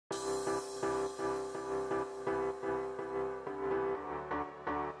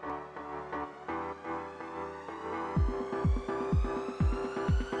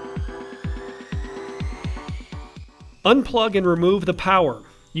Unplug and remove the power.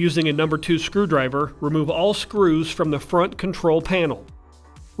 Using a number 2 screwdriver, remove all screws from the front control panel.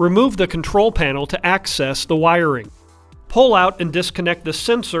 Remove the control panel to access the wiring. Pull out and disconnect the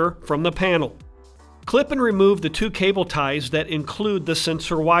sensor from the panel. Clip and remove the 2 cable ties that include the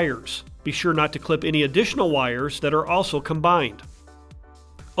sensor wires. Be sure not to clip any additional wires that are also combined.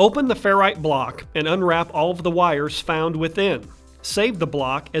 Open the ferrite block and unwrap all of the wires found within. Save the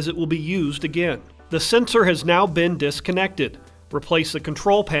block as it will be used again. The sensor has now been disconnected. Replace the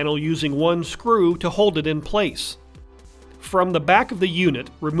control panel using 1 screw to hold it in place. From the back of the unit,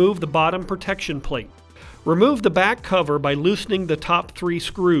 remove the bottom protection plate. Remove the back cover by loosening the top 3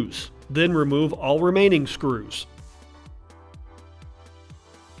 screws. Then remove all remaining screws.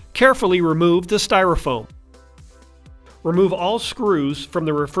 Carefully remove the styrofoam. Remove all screws from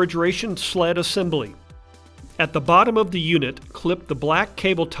the refrigeration sled assembly. At the bottom of the unit, clip the black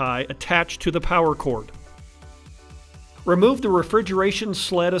cable tie attached to the power cord. Remove the refrigeration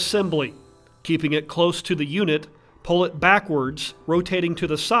sled assembly. Keeping it close to the unit, pull it backwards, rotating to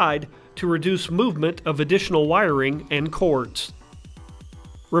the side to reduce movement of additional wiring and cords.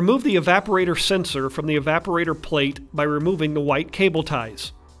 Remove the evaporator sensor from the evaporator plate by removing the white cable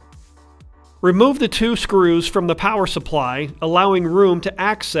ties. Remove the 2 screws from the power supply, allowing room to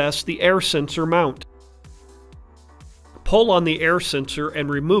access the air sensor mount. Pull on the air sensor and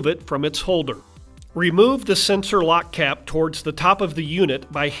remove it from its holder. Remove the sensor lock cap towards the top of the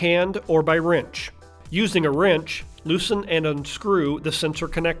unit by hand or by wrench. Using a wrench, loosen and unscrew the sensor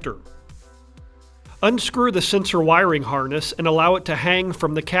connector. Unscrew the sensor wiring harness and allow it to hang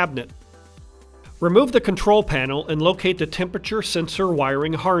from the cabinet. Remove the control panel and locate the temperature sensor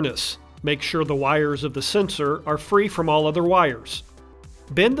wiring harness. Make sure the wires of the sensor are free from all other wires.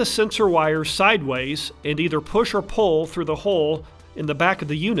 Bend the sensor wires sideways and either push or pull through the hole in the back of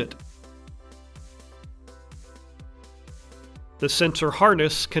the unit. The sensor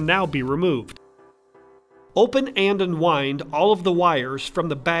harness can now be removed. Open and unwind all of the wires from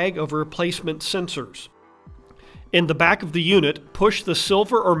the bag of replacement sensors. In the back of the unit, push the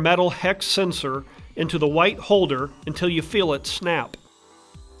silver or metal hex sensor into the white holder until you feel it snap.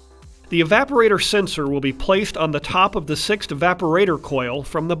 The evaporator sensor will be placed on the top of the 6th evaporator coil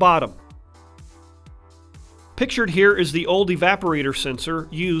from the bottom. Pictured here is the old evaporator sensor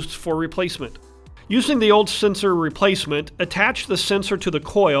used for replacement. Using the old sensor replacement, attach the sensor to the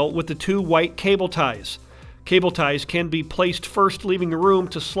coil with the 2 white cable ties. Cable ties can be placed first, leaving room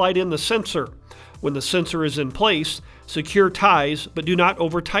to slide in the sensor. When the sensor is in place, secure ties but do not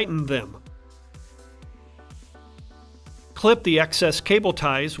over-tighten them. Clip the excess cable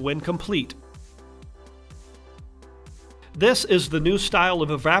ties when complete. This is the new style of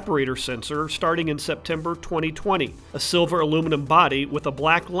evaporator sensor starting in September 2020. A silver aluminum body with a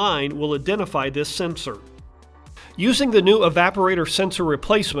black line will identify this sensor. Using the new evaporator sensor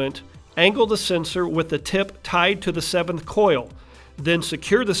replacement, angle the sensor with the tip tied to the 7th coil. Then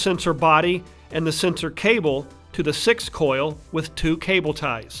secure the sensor body and the sensor cable to the 6th coil with 2 cable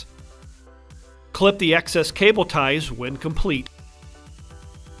ties. Clip the excess cable ties when complete.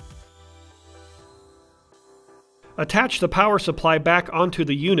 Attach the power supply back onto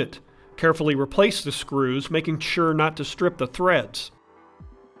the unit. Carefully replace the screws, making sure not to strip the threads.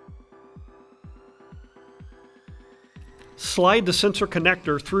 Slide the sensor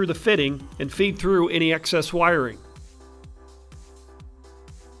connector through the fitting and feed through any excess wiring.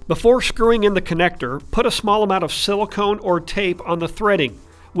 Before screwing in the connector, put a small amount of silicone or tape on the threading.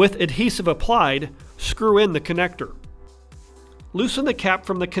 With adhesive applied, screw in the connector. Loosen the cap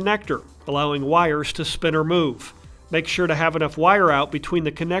from the connector, allowing wires to spin or move. Make sure to have enough wire out between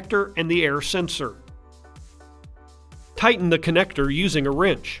the connector and the air sensor. Tighten the connector using a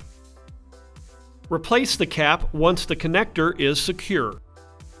wrench. Replace the cap once the connector is secure.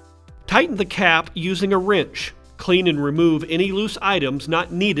 Tighten the cap using a wrench. Clean and remove any loose items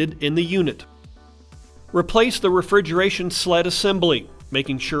not needed in the unit. Replace the refrigeration sled assembly,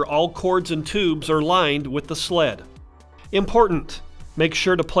 making sure all cords and tubes are lined with the sled. Important! Make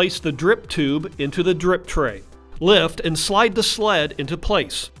sure to place the drip tube into the drip tray. Lift and slide the sled into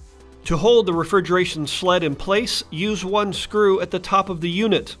place. To hold the refrigeration sled in place, use 1 screw at the top of the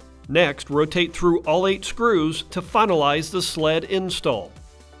unit. Next, rotate through all 8 screws to finalize the sled install.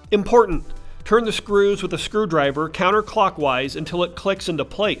 Important! Turn the screws with a screwdriver counterclockwise until it clicks into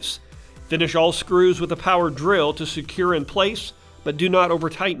place. Finish all screws with a power drill to secure in place, but do not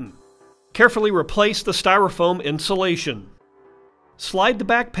over-tighten. Carefully replace the styrofoam insulation. Slide the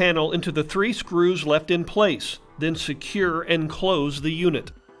back panel into the 3 screws left in place, then secure and close the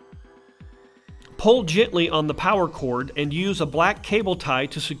unit. Pull gently on the power cord and use a black cable tie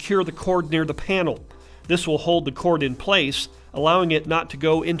to secure the cord near the panel. This will hold the cord in place, allowing it not to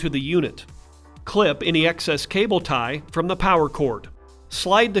go into the unit. Clip any excess cable tie from the power cord.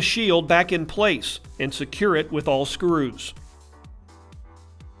 Slide the shield back in place and secure it with all screws.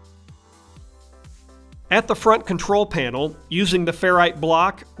 At the front control panel, using the ferrite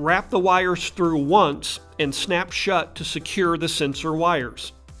block, wrap the wires through once and snap shut to secure the sensor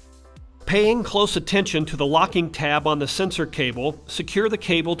wires. Paying close attention to the locking tab on the sensor cable, secure the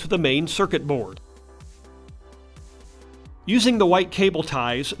cable to the main circuit board. Using the white cable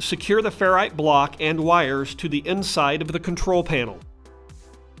ties, secure the ferrite block and wires to the inside of the control panel.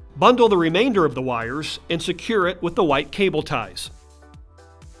 Bundle the remainder of the wires and secure it with the white cable ties.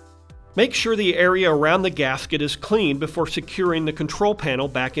 Make sure the area around the gasket is clean before securing the control panel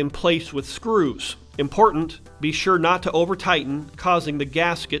back in place with screws. Important, be sure not to over-tighten, causing the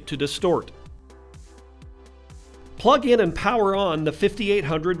gasket to distort. Plug in and power on the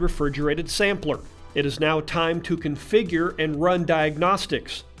 5800 refrigerated sampler. It is now time to configure and run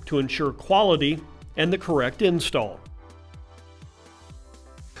diagnostics to ensure quality and the correct install.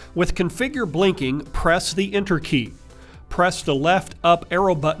 With Configure blinking, press the Enter key. Press the left up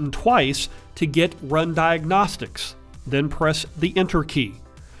arrow button twice to get Run Diagnostics. Then press the Enter key.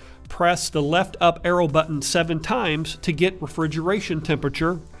 Press the left up arrow button 7 times to get refrigeration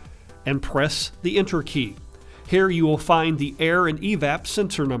temperature, and press the Enter key. Here you will find the air and evap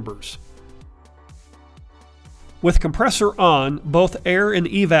sensor numbers. With compressor on, both air and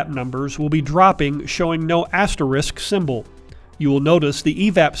evap numbers will be dropping, showing no asterisk symbol. You will notice the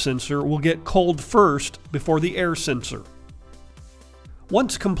evap sensor will get cold first before the air sensor.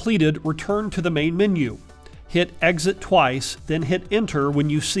 Once completed, return to the main menu. Hit Exit twice, then hit Enter when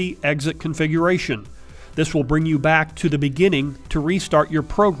you see Exit Configuration. This will bring you back to the beginning to restart your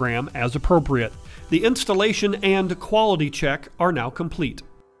program as appropriate. The installation and quality check are now complete.